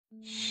Good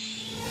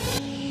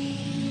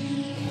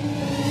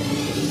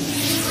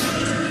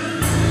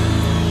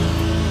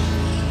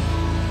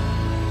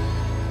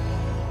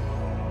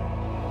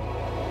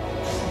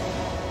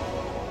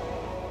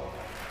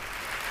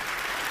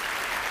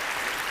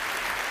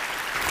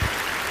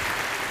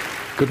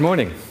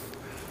morning.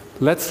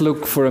 Let's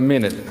look for a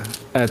minute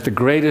at the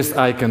greatest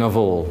icon of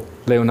all,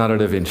 Leonardo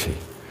da Vinci.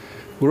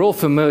 We're all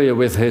familiar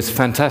with his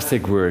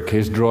fantastic work,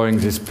 his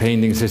drawings, his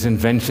paintings, his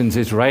inventions,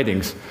 his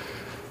writings,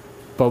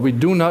 but we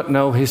do not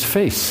know his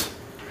face.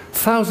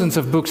 Thousands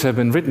of books have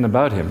been written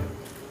about him,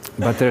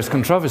 but there's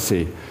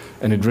controversy,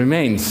 and it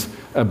remains,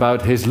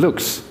 about his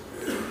looks.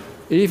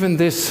 Even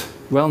this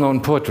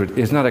well-known portrait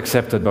is not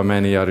accepted by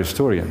many other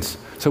historians.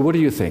 So what do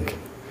you think?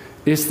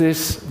 Is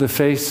this the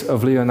face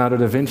of Leonardo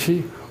da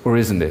Vinci, or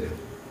isn't it?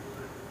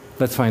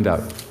 Let's find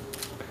out.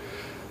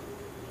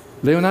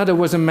 Leonardo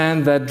was a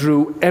man that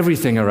drew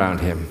everything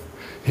around him.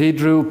 He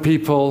drew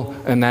people,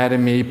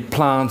 anatomy,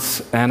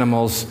 plants,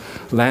 animals,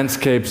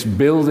 landscapes,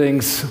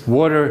 buildings,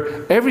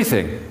 water,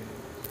 everything.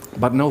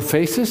 But no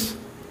faces?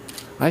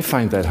 I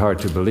find that hard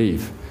to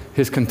believe.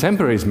 His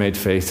contemporaries made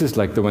faces,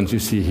 like the ones you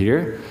see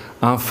here,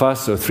 en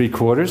face or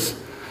three-quarters.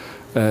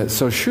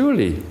 So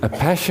surely a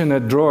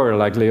passionate drawer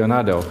like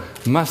Leonardo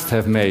must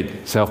have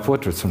made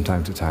self-portraits from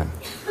time to time.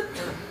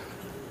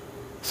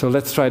 So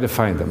let's try to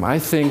find them. I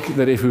think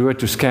that if we were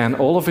to scan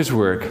all of his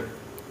work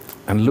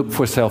and look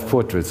for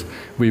self-portraits,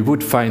 we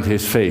would find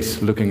his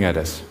face looking at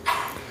us.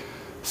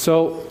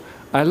 So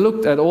I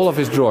looked at all of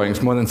his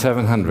drawings, more than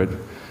 700,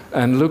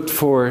 and looked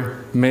for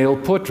male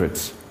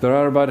portraits. There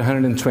are about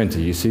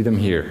 120, you see them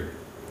here.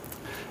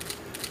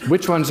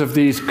 Which ones of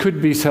these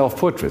could be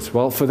self-portraits?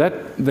 Well, for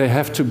that, they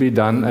have to be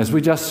done, as we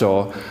just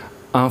saw,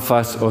 en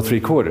face or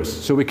three-quarters,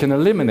 so we can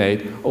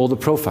eliminate all the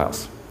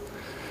profiles.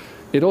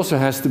 It also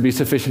has to be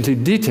sufficiently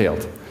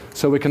detailed,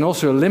 so we can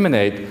also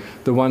eliminate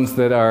the ones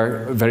that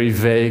are very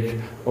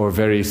vague or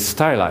very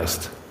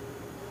stylized.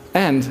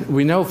 And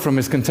we know from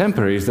his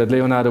contemporaries that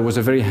Leonardo was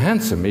a very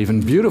handsome,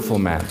 even beautiful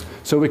man,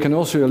 so we can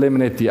also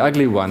eliminate the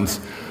ugly ones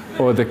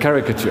or the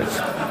caricatures.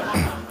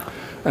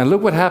 And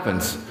look what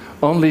happens.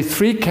 Only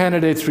 3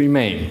 candidates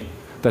remain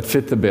that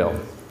fit the bill.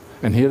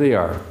 And here they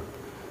are.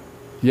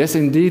 Yes,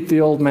 indeed, the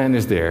old man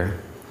is there,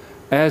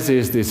 as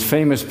is this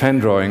famous pen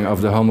drawing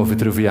of the Homo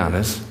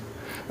Vitruvianus.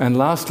 And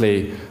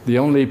lastly, the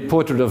only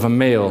portrait of a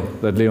male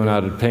that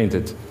Leonardo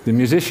painted, the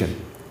musician.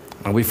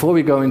 And before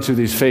we go into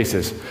these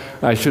faces,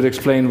 I should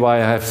explain why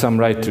I have some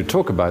right to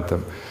talk about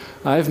them.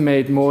 I've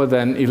made more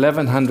than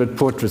 1,100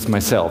 portraits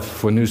myself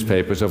for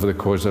newspapers over the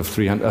course of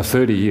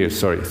 30 years,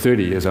 sorry,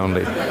 30 years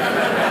only.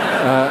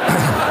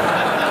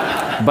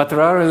 But there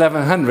are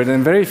 1,100,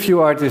 and very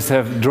few artists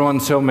have drawn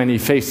so many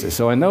faces.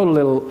 So I know a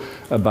little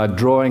about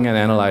drawing and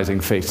analyzing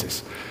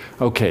faces.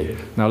 Okay,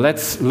 now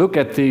let's look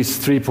at these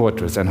 3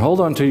 portraits, and hold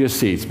on to your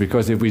seats,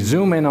 because if we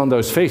zoom in on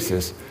those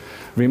faces,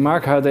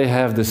 remark how they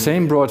have the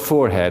same broad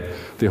forehead,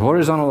 the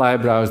horizontal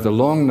eyebrows, the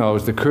long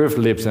nose, the curved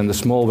lips, and the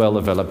small,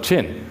 well-developed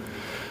chin.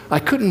 I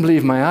couldn't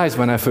believe my eyes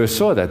when I first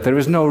saw that. There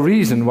is no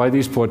reason why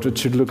these portraits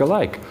should look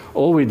alike.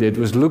 All we did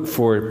was look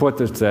for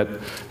portraits that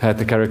had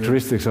the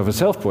characteristics of a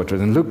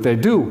self-portrait, and look, they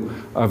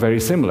are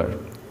very similar.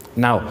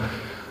 Now,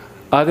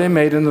 are they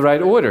made in the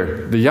right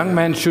order? The young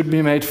man should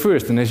be made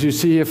first, and as you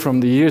see here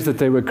from the years that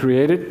they were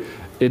created,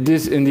 it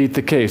is indeed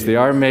the case. They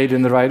are made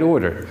in the right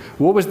order.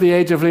 What was the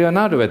age of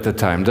Leonardo at the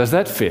time? Does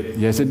that fit?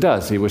 Yes, it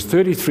does. He was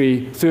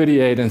 33,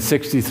 38, and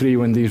 63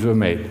 when these were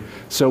made.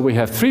 So we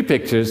have 3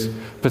 pictures,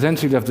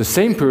 potentially of the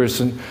same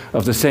person,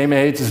 of the same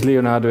age as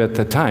Leonardo at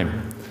the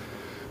time.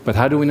 But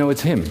how do we know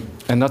it's him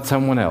and not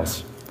someone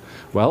else?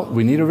 Well,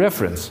 we need a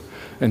reference.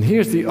 And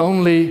here's the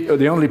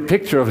only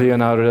picture of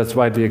Leonardo that's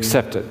widely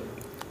accepted.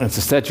 It's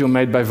a statue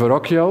made by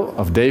Verrocchio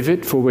of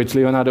David, for which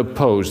Leonardo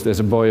posed as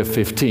a boy of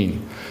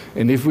 15.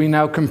 And if we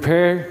now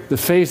compare the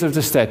face of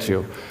the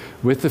statue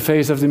with the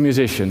face of the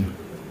musician,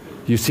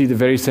 you see the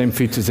very same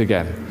features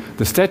again.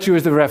 The statue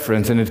is the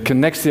reference, and it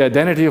connects the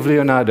identity of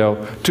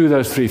Leonardo to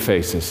those 3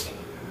 faces.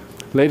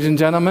 Ladies and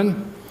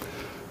gentlemen,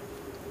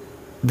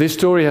 this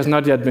story has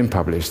not yet been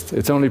published.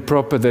 It's only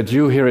proper that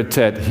you here at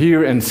TED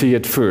hear and see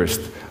it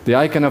first. The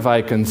icon of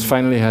icons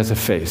finally has a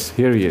face.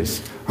 Here he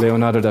is,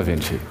 Leonardo da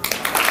Vinci.